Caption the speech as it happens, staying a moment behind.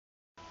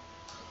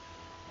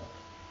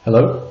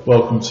Hello,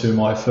 welcome to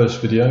my first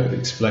video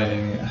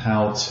explaining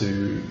how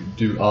to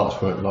do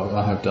artwork like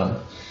I have done.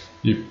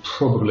 You've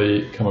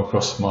probably come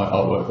across my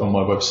artwork on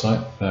my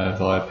website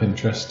via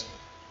Pinterest,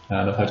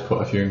 and I've had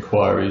quite a few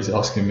inquiries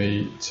asking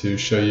me to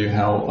show you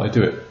how I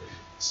do it.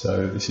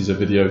 So this is a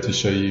video to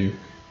show you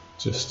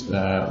just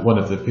one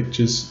of the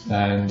pictures,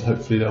 and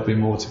hopefully there'll be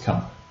more to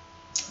come.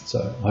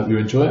 So I hope you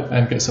enjoy it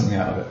and get something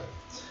out of it.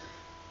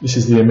 This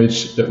is the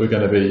image that we're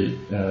going to be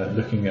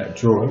looking at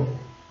drawing.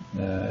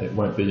 It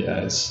won't be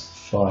as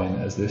fine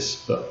as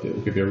this, but it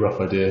will give you a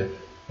rough idea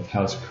of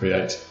how to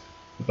create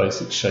the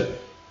basic shape.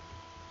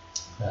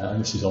 And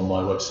this is on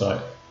my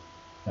website,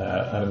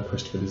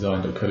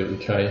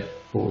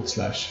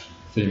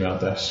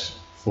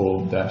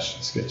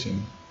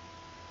 adamchristopherdesign.co.uk/female-form-sketching.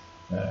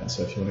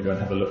 So if you want to go and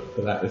have a look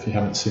at that, if you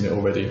haven't seen it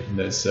already, and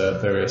there's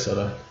various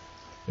other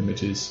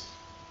images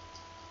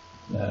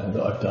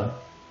that I've done.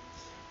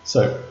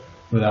 So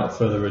without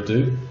further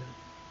ado,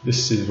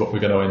 this is what we're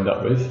going to end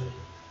up with.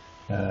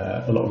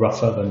 A lot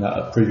rougher than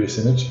that previous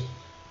image,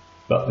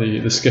 but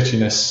the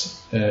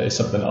sketchiness is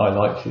something I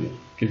like. It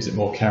gives it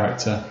more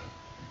character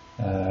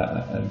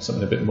and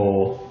something a bit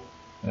more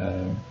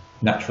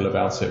natural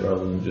about it,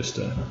 rather than just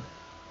a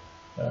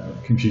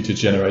computer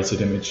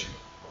generated image.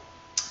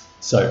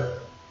 So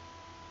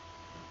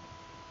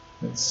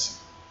let's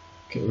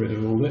get rid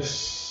of all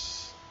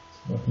this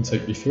so I can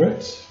take you through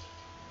it.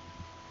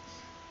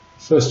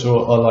 First of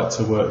all, I like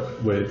to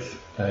work with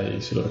a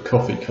sort of a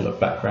coffee colour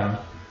background.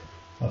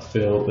 I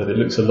feel that it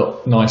looks a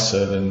lot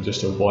nicer than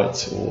just a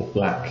white or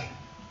black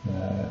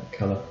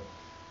colour.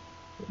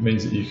 It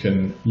means that you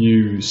can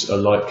use a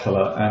light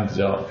colour and a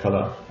dark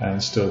colour and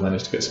still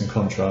manage to get some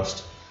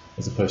contrast,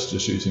 as opposed to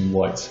just using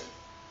white.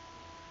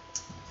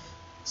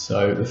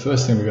 So the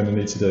first thing we're going to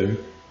need to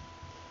do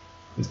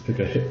is pick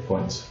a hit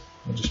point.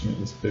 I'll just make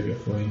this bigger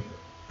for you.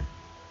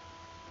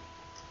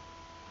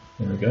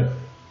 There we go.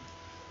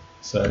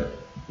 So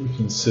we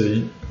can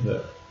see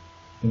that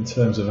in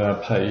terms of our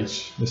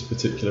page, this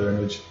particular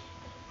image,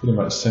 pretty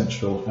much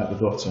central at the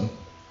bottom.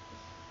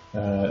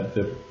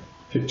 The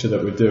picture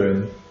that we're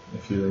doing,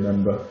 if you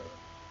remember,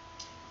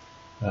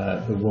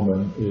 the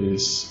woman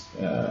is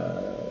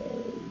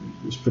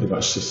pretty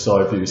much just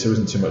side view, so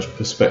there isn't too much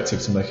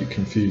perspective to make it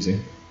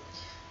confusing.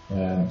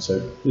 So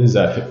this is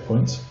our hit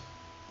point,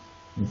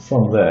 and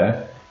from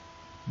there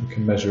we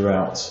can measure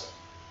out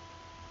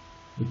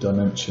the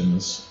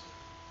dimensions,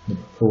 the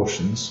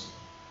proportions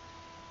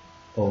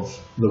of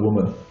the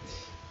woman.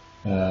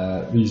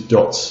 These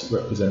dots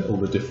represent all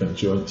the different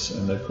joints,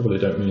 and they probably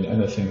don't mean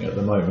anything at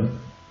the moment,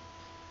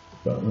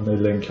 but when they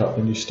link up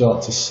then you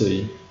start to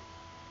see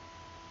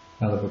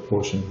how the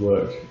proportions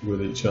work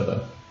with each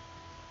other.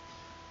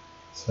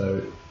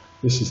 So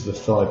this is the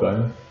thigh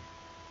bone,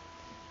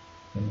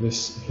 and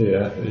this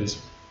here is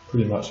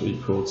pretty much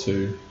equal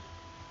to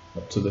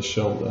up to the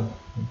shoulder.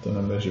 I've done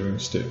a measuring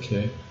stick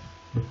here.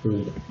 If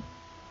we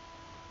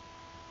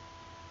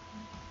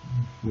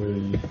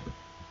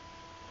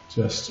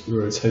just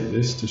rotate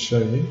this to show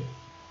you, you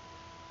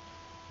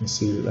can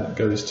see that that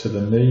goes to the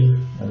knee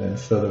and then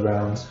further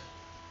round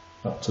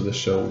up to the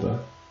shoulder.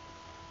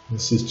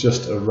 This is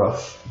just a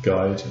rough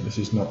guide, this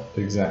is not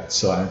exact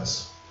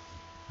science,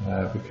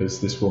 because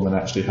this woman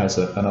actually has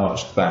an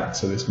arched back,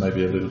 so this may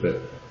be a little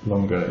bit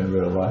longer in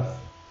real life.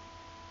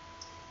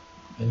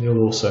 And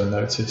you'll also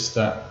notice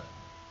that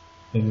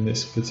in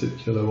this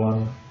particular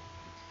one,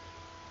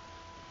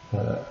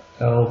 her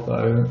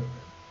elbow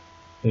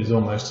is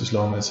almost as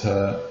long as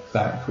her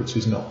back, which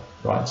is not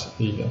right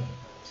either.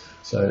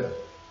 So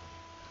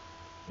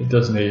it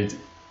does need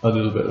a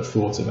little bit of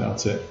thought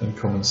about it and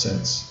common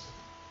sense,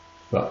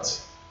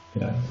 but you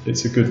know,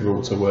 it's a good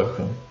rule to work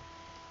on.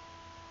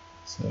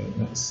 So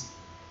that's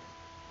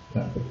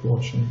that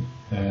proportion,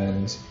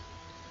 and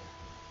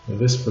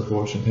this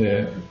proportion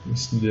here,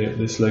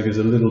 this leg is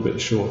a little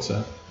bit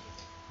shorter.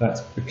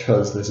 That's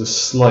because there's a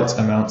slight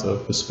amount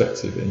of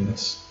perspective in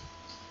this.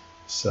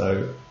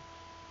 So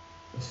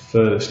the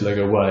furthest leg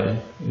away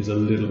is a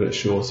little bit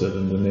shorter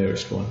than the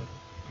nearest one,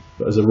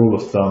 but as a rule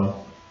of thumb,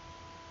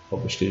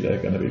 obviously they're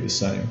going to be the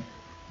same.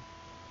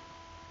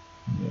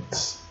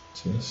 Let's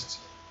just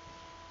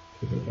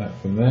pivot back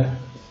from there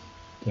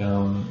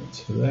down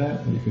to there,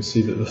 and you can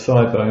see that the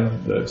thigh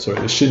bone, the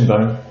shin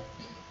bone,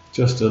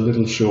 just a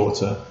little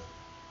shorter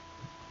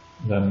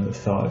than the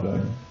thigh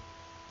bone,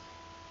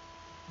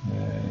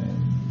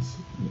 and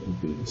it will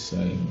be the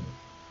same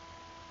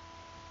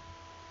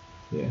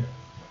here.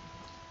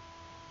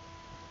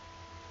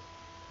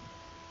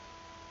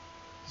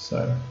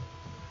 So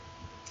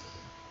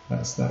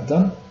that's that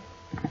done.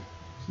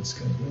 Just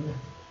going to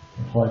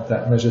hide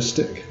that measure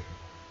stick.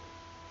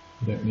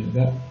 You don't need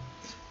that.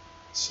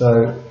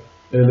 So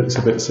it looks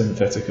a bit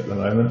synthetic at the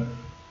moment,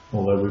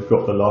 although we've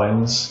got the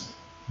lines.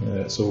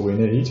 That's all we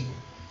need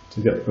to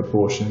get the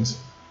proportions.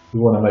 We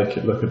want to make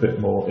it look a bit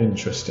more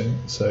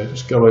interesting, so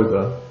just go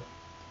over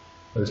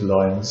those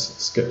lines,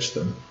 sketch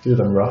them, do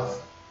them rough,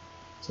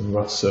 some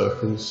rough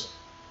circles,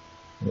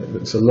 and it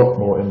looks a lot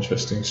more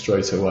interesting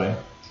straight away.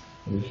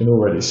 And you can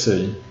already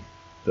see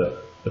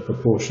that the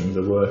proportions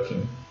are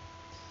working.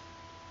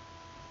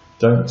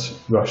 don't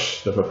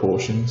rush the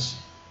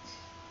proportions.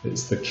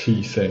 It's the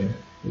key thing.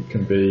 It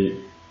can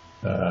be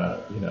a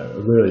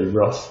really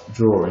rough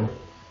drawing,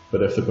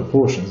 but if the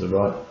proportions are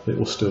right, it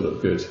will still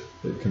look good.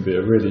 It can be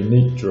a really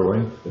neat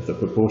drawing. If the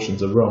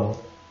proportions are wrong,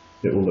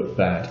 it will look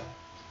bad.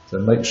 So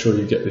make sure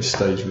you get this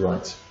stage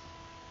right.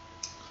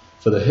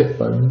 For the hip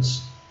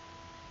bones,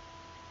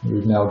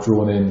 we've now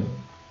drawn in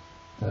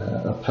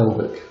a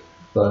pelvic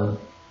bone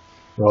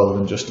rather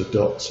than just a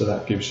dot, so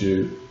that gives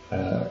you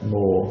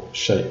more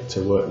shape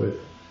to work with.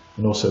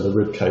 And also the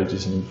rib cage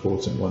is an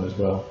important one as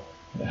well.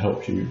 It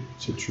helps you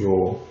to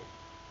draw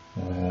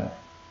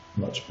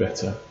much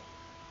better.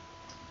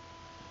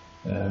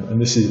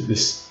 And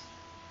this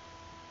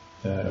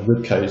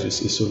rib cage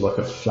is sort of like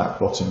a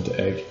flat-bottomed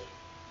egg.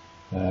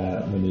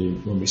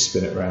 When we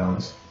spin it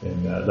round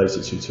in later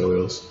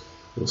tutorials,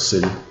 you'll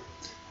see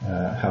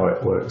how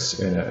it works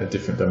in a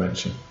different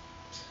dimension.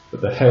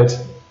 But the head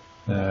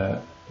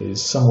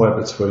is somewhere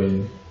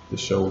between the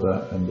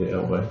shoulder and the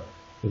elbow,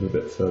 a little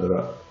bit further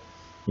up.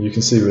 You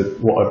can see with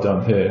what I've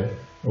done here,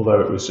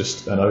 although it was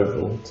just an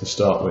oval to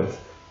start with,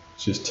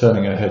 she's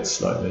turning her head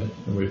slightly,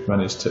 and we've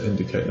managed to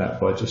indicate that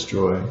by just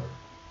drawing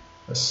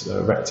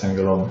a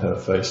rectangle on her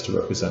face to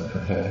represent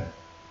her hair,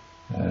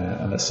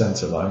 and a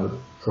centre line would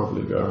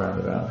probably go around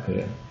about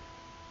here.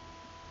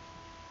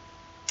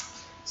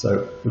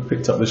 So we've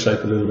picked up the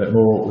shape a little bit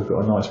more. We've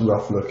got a nice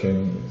rough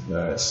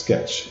looking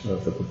sketch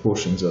of the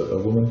proportions of a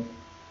woman,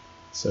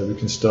 so we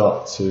can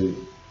start to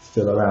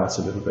fill her out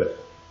a little bit.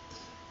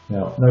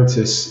 Now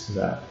notice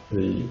that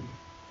the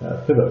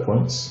pivot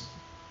points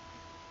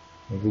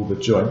of all the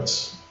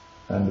joints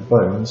and the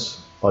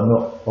bones are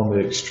not on the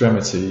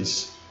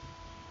extremities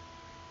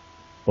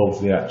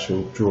of the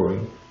actual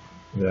drawing.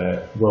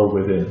 They're well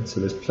within, so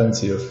there's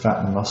plenty of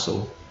fat and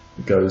muscle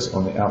that goes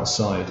on the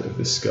outside of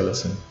this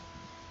skeleton.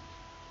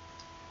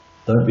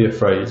 Don't be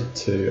afraid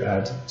to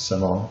add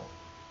some on.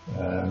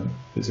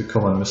 It's a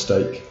common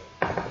mistake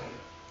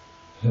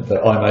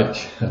that I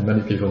make and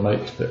many people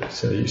make,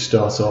 that you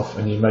start off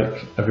and you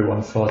make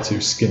everyone far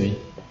too skinny,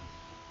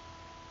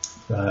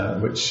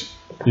 which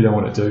you don't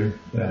want to do.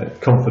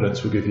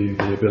 Confidence will give you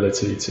the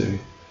ability to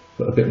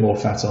put a bit more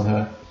fat on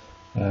her,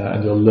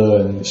 and you'll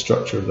learn the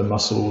structure of the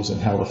muscles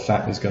and how the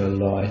fat is going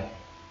to lie,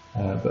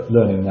 but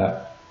learning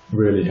that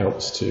really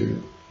helps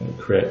to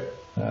create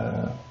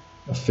a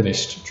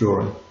finished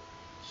drawing.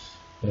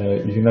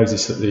 You can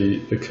notice that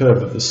the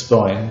curve of the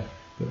spine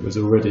that was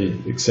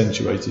already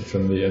accentuated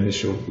from the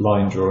initial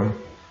line drawing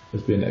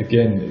has been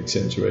again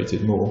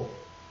accentuated more,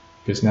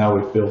 because now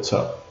we've built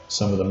up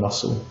some of the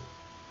muscle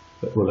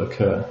that will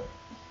occur.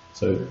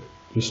 So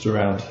just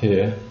around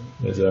here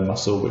there's a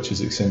muscle which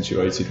is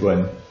accentuated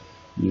when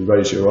you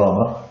raise your arm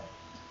up.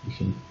 You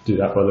can do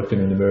that by looking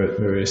in the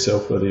mirror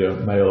yourself, whether you're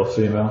male or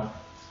female.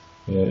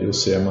 You'll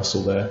see a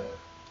muscle there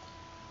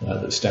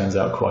that stands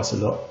out quite a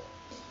lot.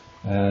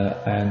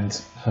 And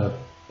her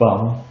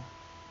bum,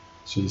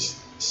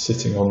 she's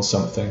sitting on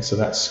something, so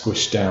that's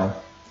squished down.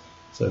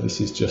 So this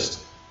is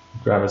just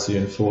gravity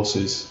and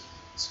forces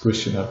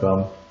squishing her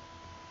bum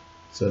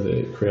so that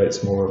it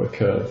creates more of a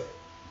curve.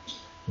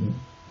 And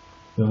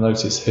you'll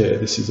notice here,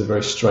 this is a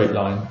very straight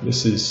line.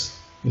 This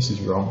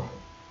is wrong.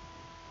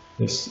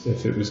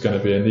 If it was going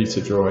to be a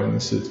neater drawing,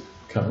 this would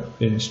come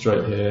in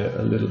straight here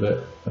a little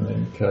bit and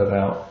then curve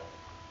out,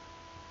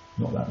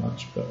 not that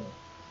much, but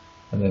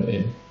and then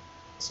in.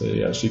 So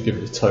you actually give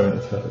it the tone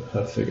of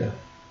her figure.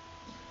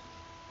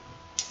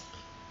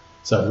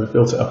 So we've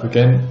built it up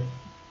again,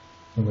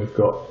 and we've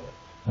got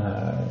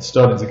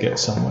starting to get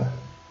somewhere.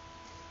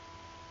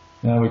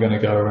 Now we're going to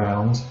go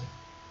around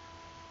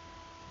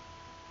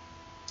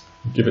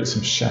and give it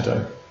some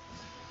shadow.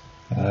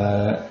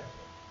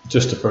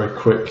 Just a very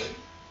quick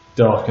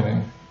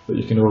darkening, but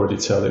you can already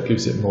tell it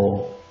gives it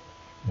more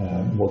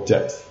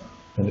depth,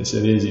 and it's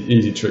an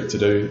easy trick to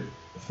do.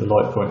 If the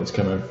light point is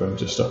coming from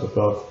just up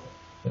above,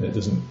 and it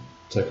doesn't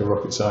take a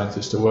rocket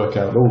scientist to work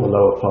out all the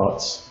lower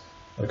parts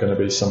are going to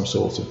be some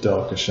sort of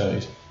darker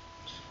shade,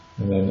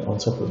 and then on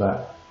top of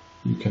that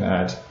you can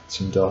add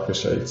some darker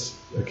shades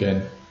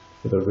again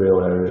for the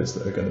real areas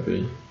that are going to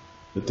be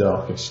the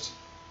darkest,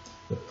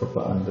 the proper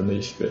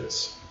underneath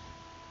bits.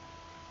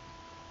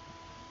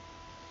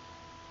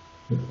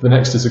 The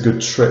next is a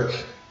good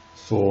trick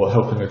for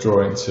helping a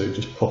drawing to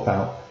just pop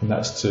out, and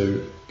that's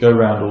to go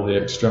around all the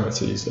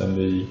extremities and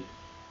the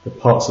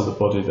parts of the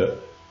body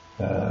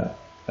that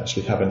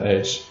actually have an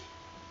edge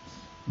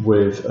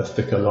with a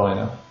thicker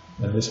liner,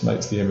 and this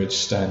makes the image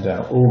stand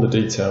out. All the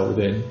detail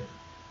within,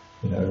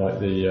 like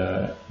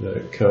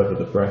the curve of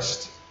the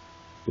breast,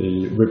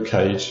 the rib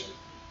cage,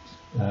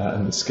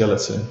 and the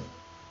skeleton,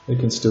 they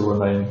can still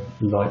remain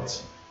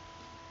light,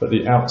 but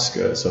the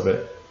outskirts of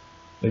it,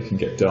 they can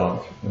get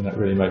dark, and that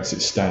really makes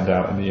it stand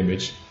out in the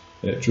image,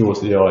 and it draws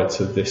the eye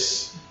to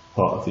this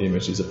part of the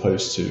image as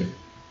opposed to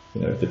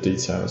the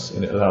details,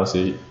 and it allows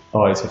the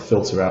eye to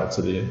filter out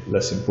to the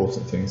less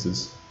important things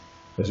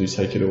as you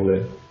take it all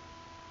in.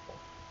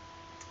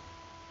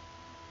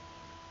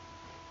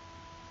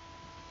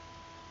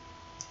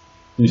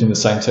 using the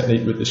same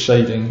technique with the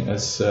shading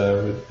as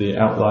with the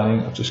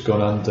outlining. I've just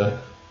gone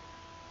under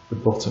the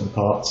bottom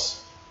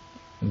parts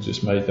and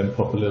just made them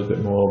pop a little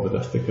bit more with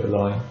a thicker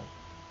line.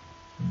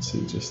 You can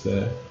see just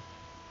there.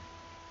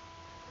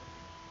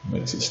 It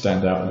makes it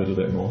stand out a little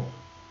bit more.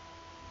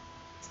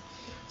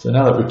 So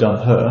now that we've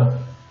done her,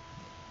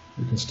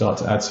 we can start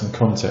to add some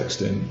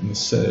context in.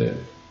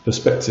 And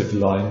perspective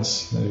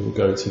lines, they will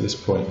go to this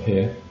point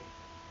here.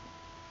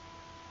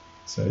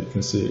 So you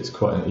can see it's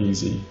quite an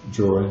easy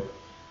drawing.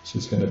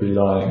 She's going to be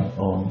lying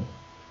on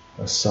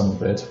a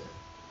sunbed.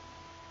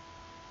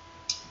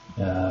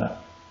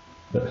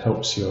 That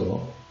helps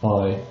your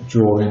eye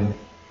draw in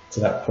to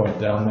that point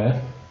down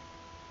there.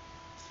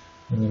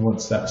 And then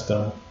once that's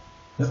done,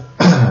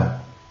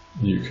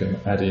 you can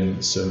add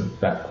in some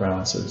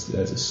background. So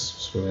there's a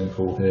swimming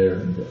pool here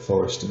and a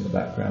forest in the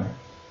background.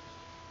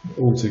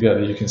 All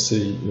together you can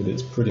see that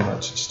it's pretty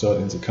much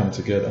starting to come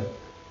together.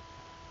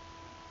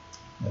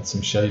 Add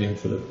some shading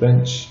for the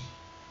bench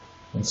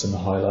and some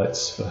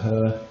highlights for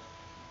her.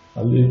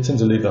 I tend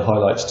to leave the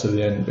highlights to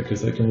the end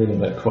because they can really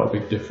make quite a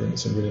big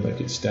difference and really make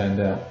it stand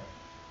out,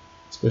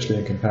 especially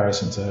in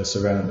comparison to her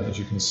surroundings.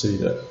 You can see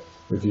that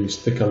we've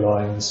used thicker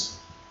lines,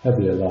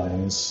 heavier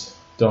lines,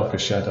 darker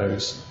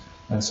shadows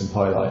and some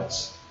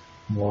highlights.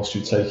 And whilst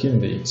you take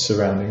in the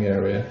surrounding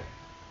area,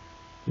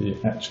 the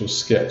actual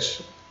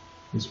sketch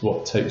is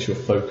what takes your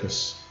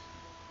focus.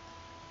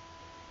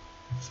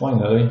 And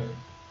finally,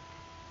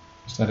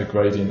 just add a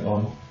gradient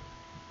on,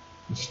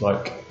 just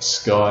like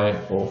sky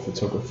or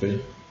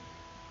photography,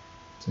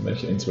 to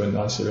make it into a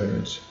nicer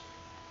image.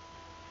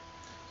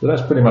 So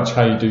that's pretty much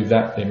how you do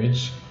that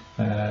image.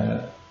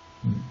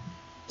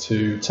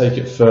 To take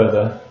it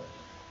further,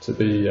 to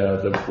be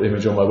the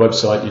image on my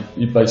website,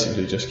 you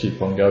basically just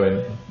keep on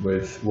going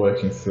with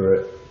working through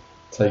it,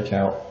 take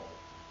out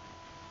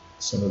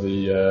some of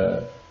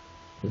the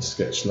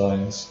sketch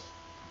lines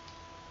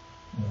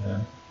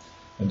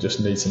and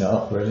just neaten it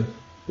up really.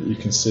 But you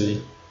can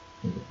see,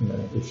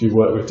 if you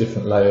work with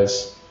different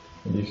layers,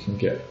 then you can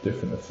get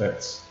different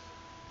effects.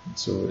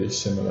 It's already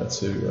similar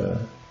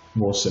to,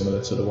 more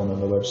similar to the one on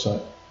the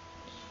website.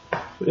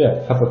 But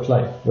yeah, have a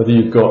play. Whether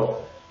you've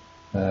got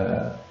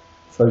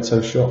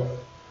Photoshop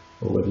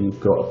or whether you've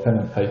got a pen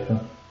and paper,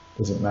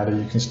 doesn't matter,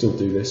 you can still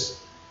do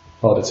this.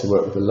 Harder to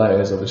work with the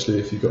layers obviously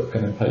if you've got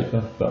pen and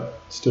paper,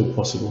 but still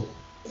possible.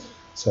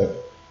 So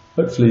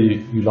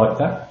hopefully you like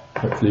that,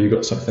 hopefully you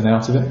got something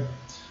out of it.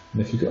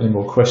 And if you've got any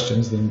more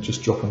questions, then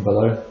just drop them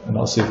below and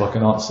I'll see if I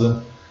can answer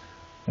them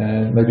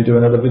and maybe do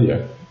another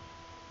video.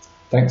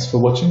 Thanks for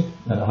watching,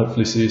 and I'll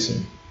hopefully see you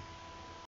soon.